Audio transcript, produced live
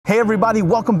Hey everybody,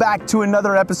 welcome back to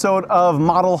another episode of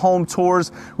Model Home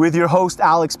Tours with your host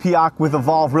Alex Piech with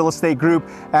Evolve Real Estate Group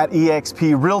at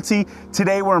eXp Realty.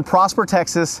 Today we're in Prosper,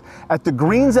 Texas at the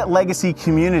Greens at Legacy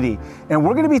community, and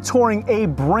we're going to be touring a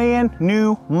brand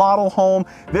new model home.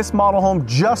 This model home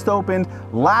just opened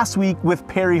last week with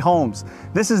Perry Homes.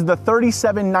 This is the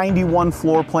 3791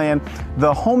 floor plan.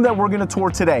 The home that we're going to tour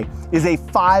today is a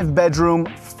 5-bedroom,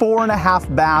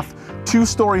 4.5 bath,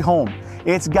 2-story home.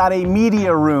 It's got a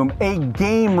media room, a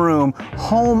game room,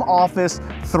 home office,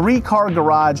 3-car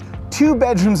garage, 2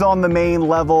 bedrooms on the main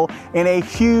level, and a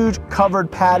huge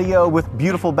covered patio with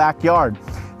beautiful backyard.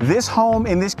 This home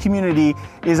in this community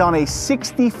is on a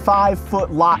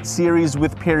 65-foot lot series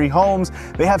with Perry Homes.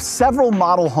 They have several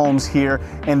model homes here,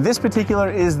 and this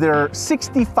particular is their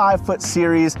 65-foot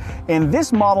series. And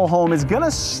this model home is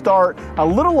gonna start a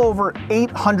little over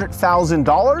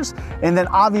 $800,000. And then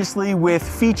obviously with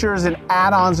features and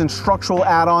add-ons and structural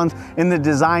add-ons in the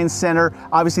design center,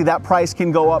 obviously that price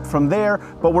can go up from there,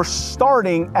 but we're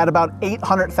starting at about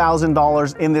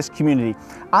 $800,000 in this community.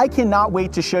 I cannot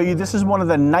wait to show you. This is one of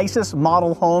the nicest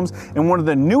model homes and one of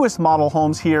the newest model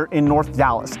homes here in North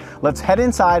Dallas. Let's head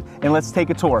inside and let's take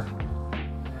a tour.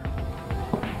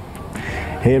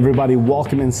 Hey everybody,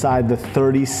 welcome inside the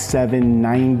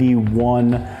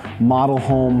 3791 model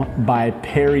home by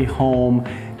Perry Home.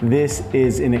 This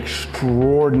is an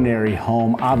extraordinary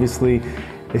home. Obviously,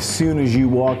 as soon as you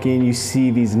walk in, you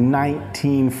see these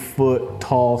 19-foot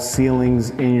tall ceilings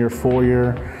in your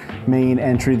foyer main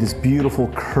entry, this beautiful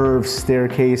curved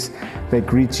staircase that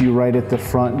greets you right at the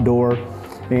front door.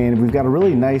 And we've got a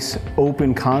really nice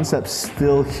open concept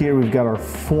still here. We've got our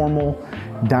formal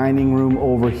dining room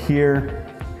over here.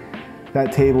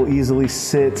 That table easily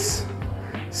sits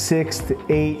 6 to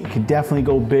 8. You could definitely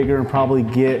go bigger and probably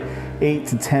get 8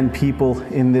 to 10 people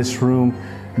in this room,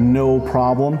 no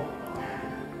problem.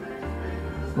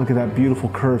 Look at that beautiful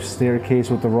curved staircase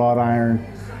with the wrought iron.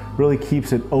 Really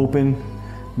keeps it open.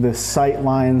 The sight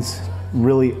lines,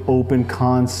 really open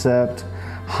concept,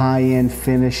 high-end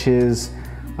finishes.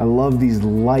 I love these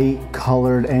light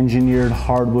colored engineered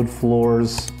hardwood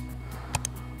floors.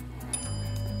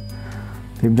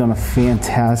 They've done a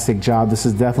fantastic job. This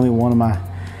is definitely one of my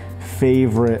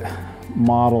favorite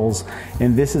models.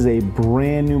 And this is a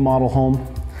brand new model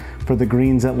home for the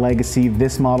Greens at Legacy.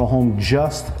 This model home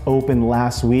just opened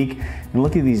last week. And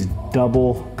look at these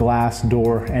double glass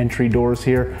door entry doors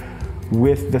here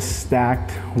with the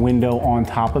stacked window on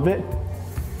top of it.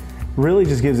 Really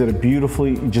just gives it a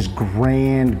beautifully, just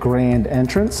grand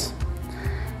entrance.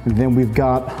 And then we've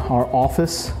got our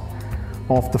office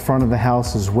off the front of the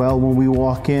house as well when we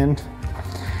walk in.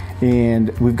 And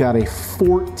we've got a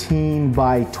 14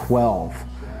 by 12.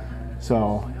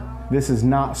 So this is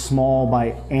not small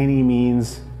by any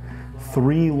means.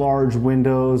 3 large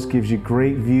windows, gives you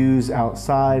great views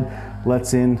outside,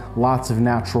 lets in lots of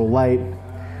natural light.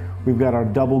 We've got our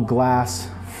double glass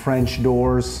French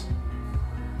doors.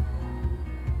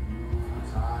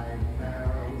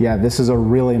 Yeah, this is a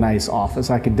really nice office.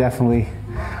 I could definitely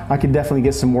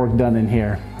get some work done in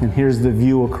here. And here's the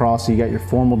view across. So you got your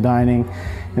formal dining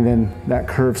and then that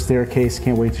curved staircase.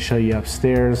 Can't wait to show you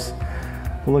upstairs.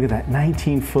 But look at that,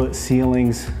 19-foot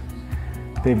ceilings.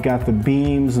 They've got the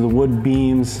beams, the wood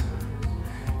beams,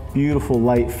 beautiful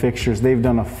light fixtures. They've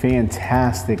done a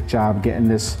fantastic job getting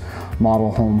this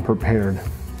model home prepared.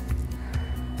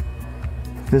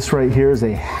 This right here is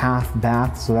a half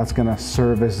bath, so that's gonna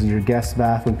serve as your guest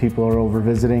bath when people are over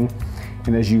visiting.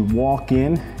 And as you walk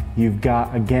in, you've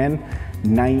got, again,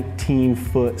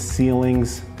 19-foot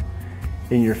ceilings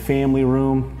in your family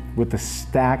room with the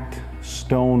stacked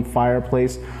stone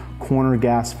fireplace, corner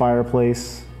gas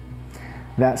fireplace.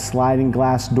 That sliding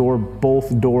glass door,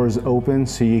 both doors open,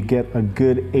 so you get a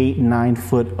good 8-9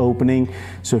 foot opening.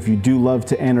 So if you do love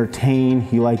to entertain,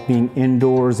 you like being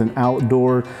indoors and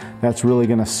outdoor, that's really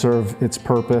gonna serve its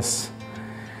purpose.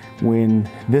 When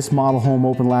this model home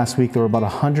opened last week, there were about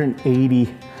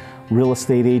 180 real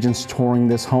estate agents touring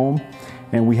this home,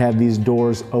 and we had these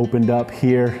doors opened up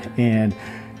here, and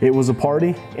it was a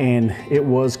party, and it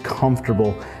was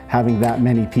comfortable having that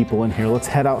many people in here. Let's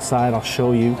head outside, I'll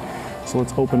show you. So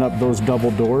let's open up those double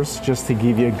doors just to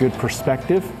give you a good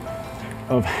perspective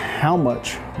of how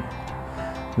much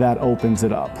that opens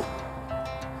it up.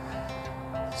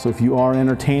 So if you are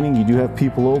entertaining, you do have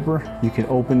people over, you can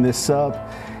open this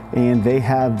up, and they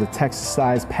have the Texas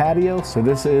size patio. So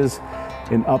this is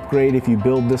an upgrade if you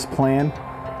build this plan.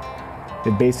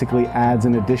 It basically adds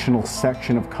an additional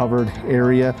section of covered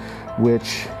area,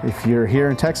 which if you're here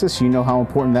in Texas, you know how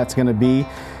important that's gonna be.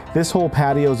 This whole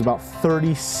patio is about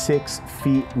 36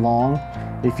 feet long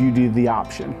if you do the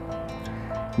option.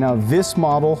 Now this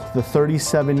model, the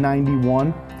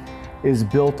 3791, is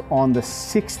built on the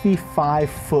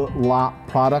 65-foot lot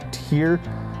product here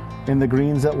in the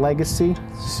greens at Legacy.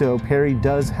 So Perry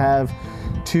does have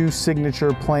two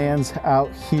signature plans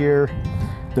out here.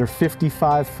 Their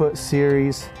 55-foot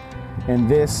series and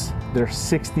this, their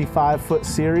 65-foot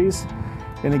series.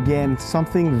 And again,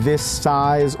 something this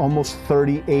size, almost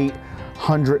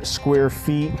 3,800 square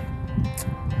feet.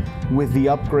 With the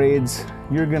upgrades,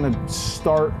 you're gonna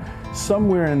start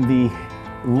somewhere in the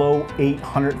low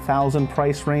 800,000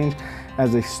 price range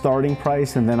as a starting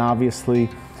price. And then obviously,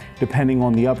 depending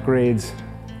on the upgrades,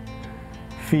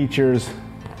 features,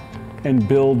 and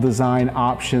build design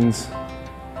options,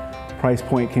 price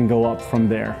point can go up from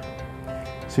there.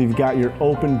 So you've got your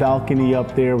open balcony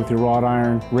up there with your wrought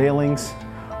iron railings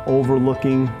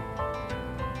overlooking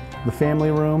the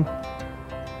family room.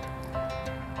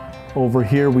 Over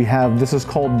here we have, this is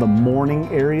called the morning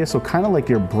area, so kind of like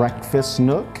your breakfast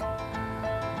nook.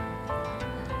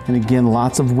 And again,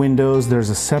 lots of windows. There's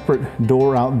a separate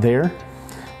door out there.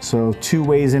 So two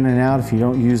ways in and out if you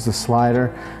don't use the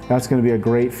slider. That's gonna be a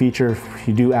great feature if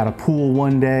you do add a pool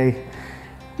one day,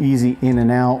 easy in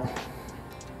and out.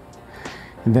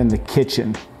 And then the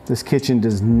kitchen. This kitchen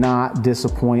does not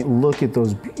disappoint. Look at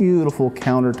those beautiful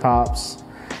countertops.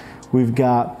 We've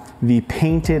got the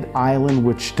painted island,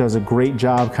 which does a great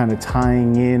job kind of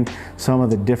tying in some of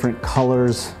the different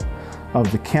colors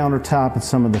of the countertop, and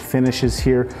some of the finishes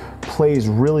here plays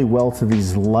really well to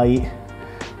these light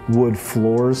wood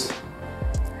floors.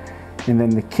 And then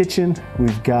the kitchen,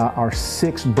 we've got our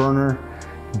 6-burner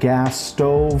gas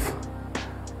stove,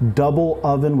 double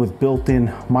oven with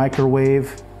built-in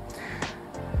microwave,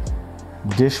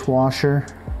 dishwasher.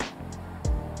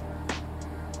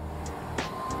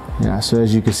 Yeah, so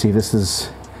as you can see, this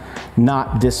is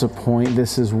not disappoint.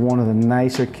 This is one of the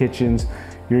nicer kitchens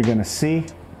you're gonna see.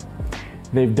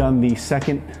 They've done the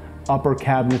second upper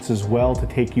cabinets as well to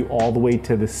take you all the way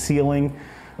to the ceiling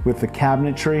with the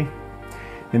cabinetry.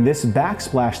 In this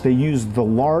backsplash, they used the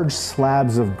large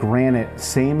slabs of granite,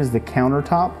 same as the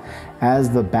countertop, as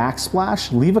the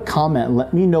backsplash. Leave a comment,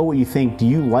 let me know what you think. Do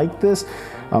you like this?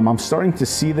 I'm starting to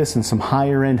see this in some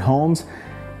higher end homes.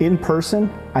 In person,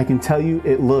 I can tell you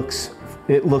it looks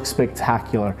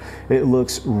spectacular. It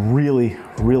looks really,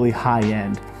 really high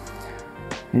end.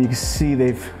 And you can see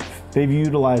they've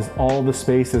utilized all the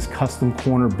space, this custom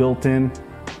corner built in.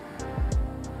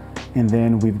 And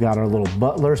then we've got our little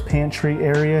butler's pantry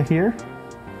area here.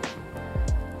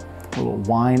 A little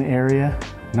wine area,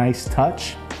 nice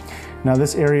touch. Now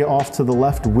this area off to the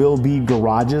left will be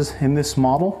garages in this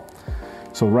model.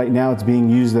 So right now it's being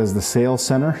used as the sales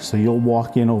center. So you'll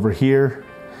walk in over here,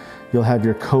 you'll have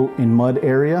your coat and mud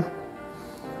area,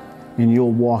 and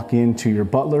you'll walk into your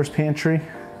butler's pantry.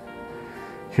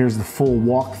 Here's the full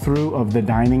walkthrough of the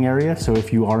dining area. So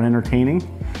if you are entertaining,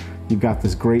 you've got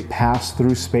this great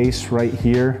pass-through space right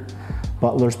here,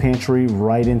 butler's pantry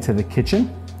right into the kitchen.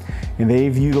 And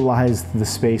they've utilized the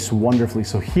space wonderfully.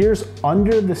 So here's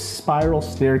under the spiral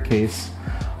staircase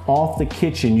off the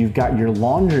kitchen, you've got your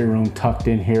laundry room tucked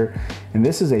in here. And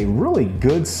this is a really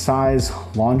good size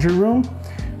laundry room,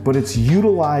 but it's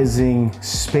utilizing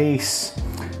space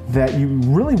that you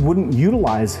really wouldn't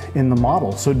utilize in the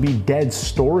model. So it'd be dead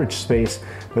storage space,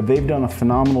 but they've done a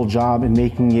phenomenal job in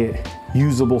making it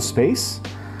usable space,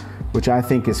 which I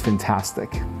think is fantastic.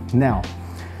 Now,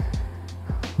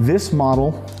 this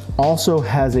model also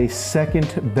has a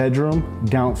second bedroom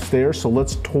downstairs, so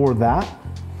let's tour that.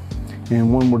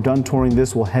 And when we're done touring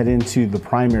this, we'll head into the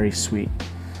primary suite.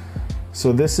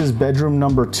 So this is bedroom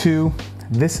number 2.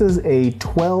 This is a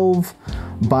 12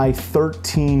 by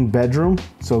 13 bedroom,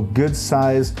 so good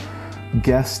size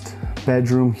guest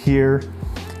bedroom here.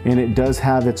 And it does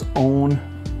have its own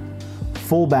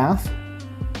full bath.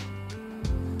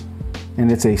 And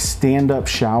it's a stand-up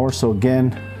shower. So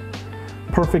again,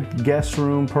 perfect guest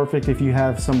room, perfect if you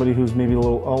have somebody who's maybe a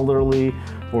little elderly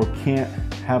or can't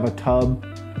have a tub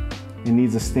and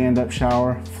needs a stand-up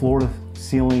shower. Floor to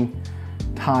ceiling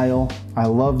tile. I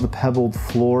love the pebbled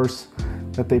floors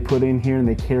that they put in here, and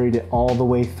they carried it all the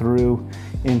way through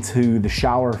into the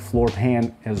shower floor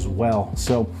pan as well.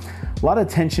 So a lot of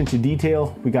attention to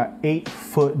detail. We got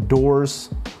 8-foot doors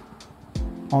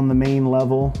on the main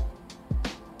level.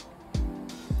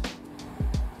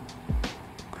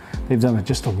 They've done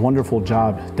just a wonderful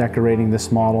job decorating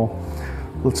this model.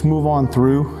 Let's move on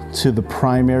through to the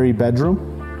primary bedroom.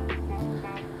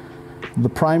 The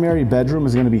primary bedroom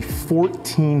is going to be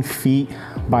 14 feet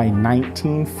by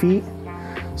 19 feet,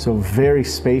 so very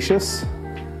spacious.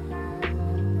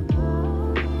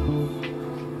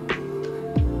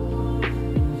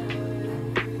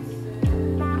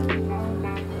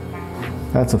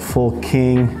 That's a full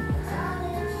king,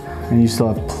 and you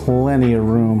still have plenty of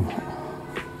room.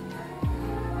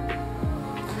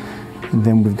 And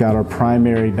then we've got our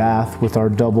primary bath with our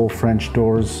double French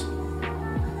doors.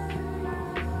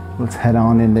 Let's head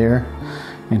on in there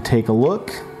and take a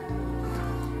look.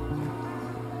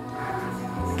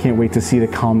 Can't wait to see the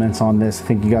comments on this. I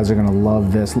think you guys are gonna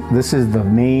love this. This is the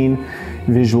main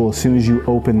visual as soon as you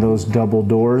open those double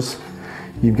doors.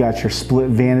 You've got your split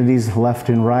vanities left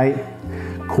and right,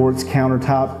 quartz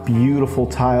countertop, beautiful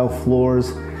tile floors,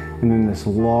 and then this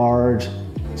large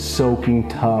soaking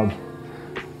tub.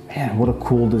 Man, what a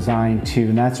cool design too.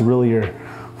 And that's really your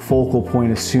focal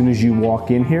point as soon as you walk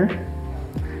in here.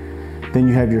 Then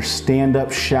you have your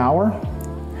stand-up shower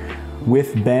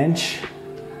with bench.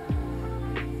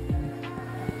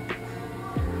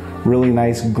 Really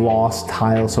nice gloss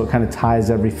tile, so it kind of ties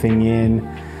everything in.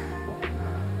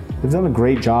 They've done a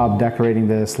great job decorating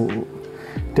this.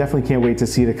 Definitely can't wait to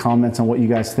see the comments on what you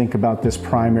guys think about this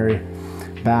primary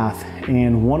bath.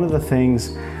 And one of the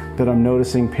things that I'm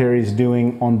noticing Perry's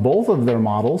doing on both of their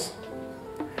models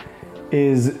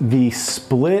is the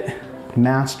split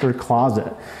master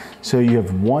closet. So you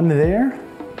have one there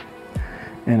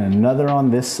and another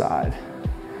on this side.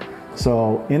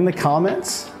 So in the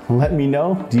comments, let me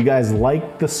know, do you guys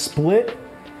like the split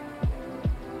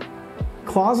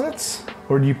closets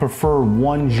or do you prefer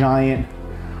one giant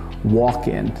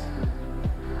walk-in?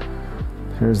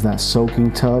 Here's that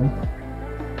soaking tub.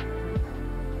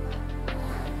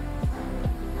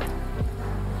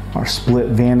 Our split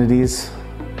vanities.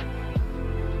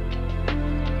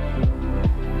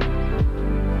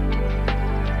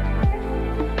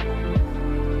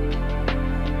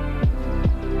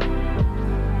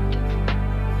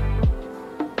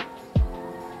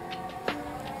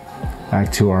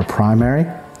 Back to our primary.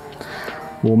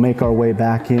 We'll make our way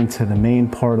back into the main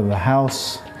part of the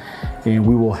house and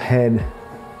we will head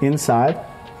inside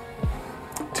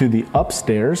to the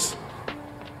upstairs.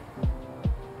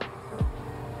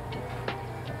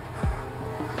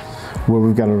 Where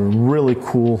we've got a really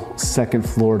cool second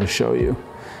floor to show you.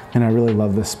 And I really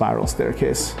love this spiral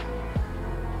staircase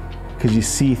because you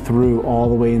see through all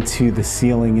the way into the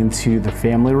ceiling into the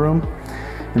family room.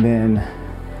 And then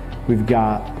we've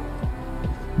got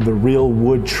the real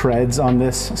wood treads on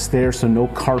this stair, so no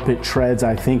carpet treads.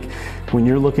 I think when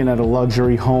you're looking at a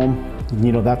luxury home,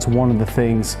 you know, that's one of the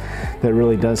things that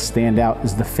really does stand out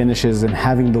is the finishes, and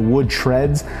having the wood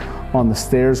treads on the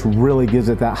stairs really gives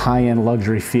it that high-end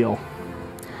luxury feel.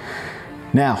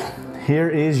 Now, here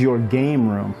is your game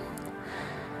room.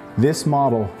 This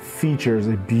model features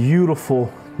a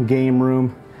beautiful game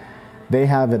room. They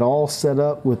have it all set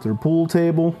up with their pool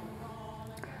table.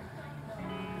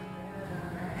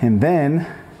 And then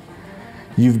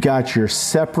you've got your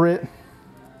separate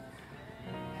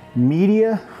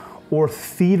media or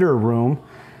theater room,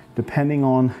 depending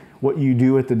on what you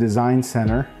do at the design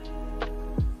center.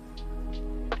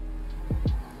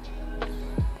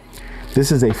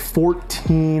 This is a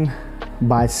 14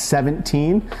 by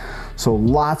 17, so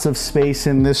lots of space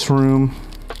in this room.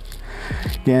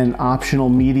 Again, optional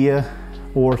media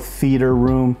or theater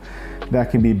room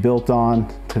that can be built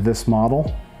on to this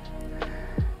model.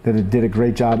 That it did a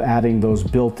great job adding those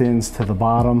built-ins to the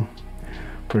bottom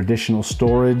for additional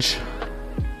storage.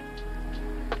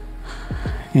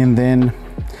 And then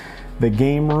the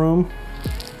game room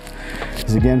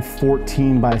is again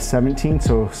 14 by 17,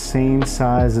 so same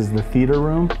size as the theater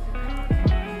room.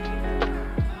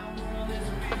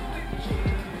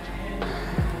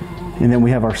 And then we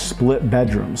have our split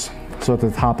bedrooms. So at the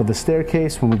top of the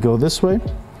staircase, when we go this way,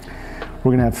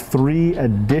 we're gonna have 3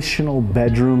 additional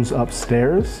bedrooms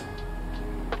upstairs.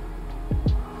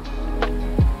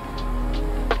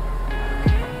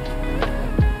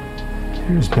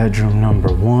 Here's bedroom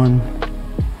number 1.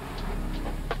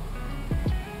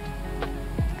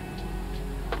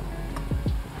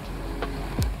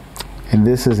 And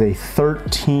this is a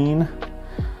 13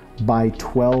 by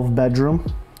 12 bedroom.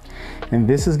 And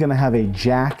this is gonna have a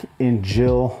Jack and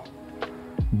Jill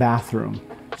bathroom.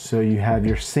 So you have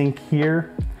your sink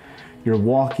here, your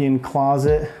walk-in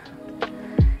closet,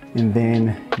 and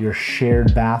then your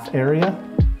shared bath area.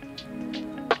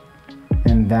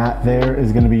 And that there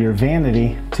is gonna be your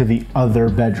vanity to the other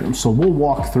bedroom. So we'll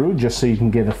walk through just so you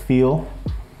can get a feel.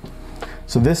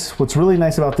 So this, what's really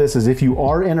nice about this is if you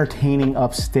are entertaining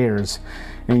upstairs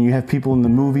and you have people in the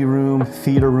movie room,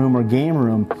 theater room, or game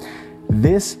room,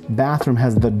 this bathroom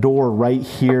has the door right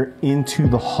here into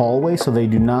the hallway, so they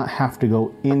do not have to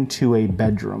go into a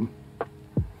bedroom.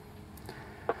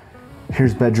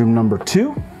 Here's bedroom number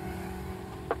 2.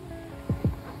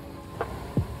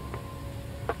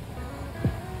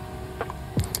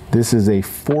 This is a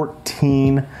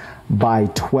 14 by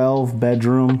 12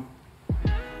 bedroom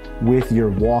with your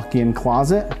walk-in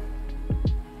closet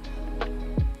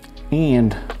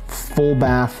and full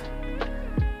bath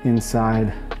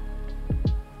inside.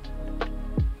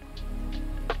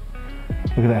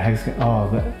 Look at that hex. Oh,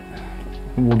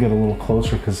 we'll get a little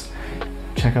closer because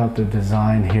check out the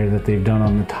design here that they've done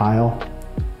on the tile.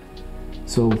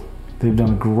 So they've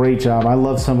done a great job. I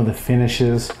love some of the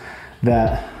finishes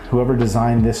that whoever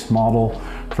designed this model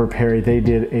for Perry, they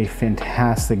did a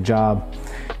fantastic job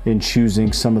in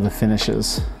choosing some of the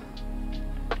finishes.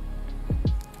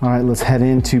 All right, let's head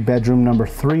into bedroom number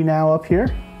 3 now up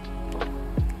here.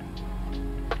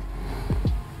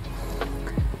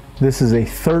 This is a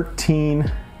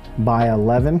 13 by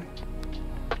 11.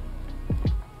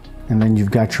 And then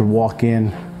you've got your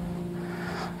walk-in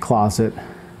closet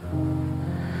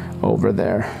over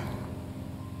there.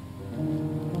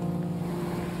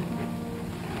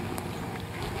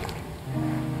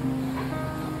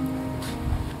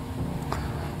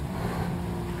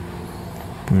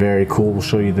 Very cool. We'll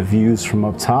show you the views from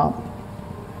up top.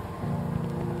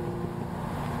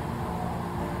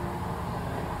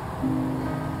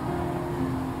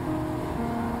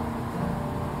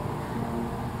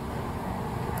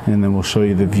 And then we'll show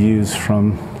you the views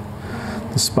from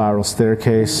the spiral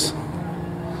staircase.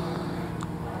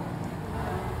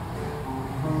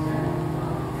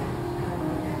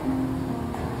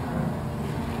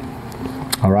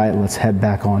 All right, let's head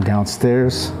back on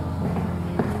downstairs.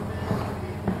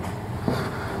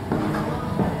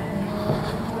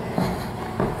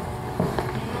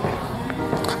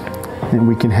 And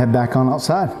we can head back on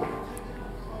outside.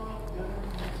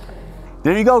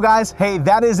 There you go, guys. Hey,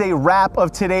 that is a wrap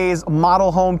of today's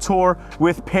model home tour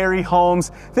with Perry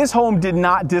Homes. This home did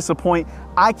not disappoint.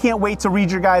 I can't wait to read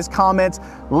your guys' comments.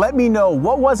 Let me know,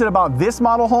 what was it about this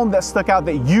model home that stuck out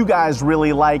that you guys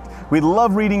really liked? We'd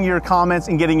love reading your comments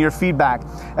and getting your feedback.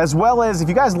 As well as, if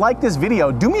you guys like this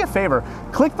video, do me a favor,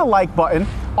 click the like button.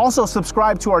 Also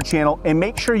subscribe to our channel and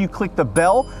make sure you click the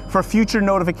bell for future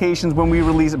notifications when we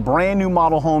release brand new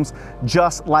model homes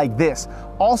just like this.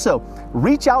 Also,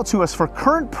 reach out to us for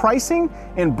current pricing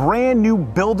and brand new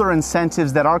builder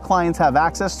incentives that our clients have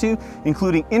access to,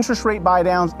 including interest rate buy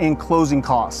downs and closing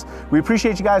costs. We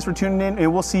appreciate you guys for tuning in,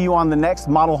 and we'll see you on the next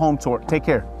model home tour. Take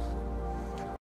care.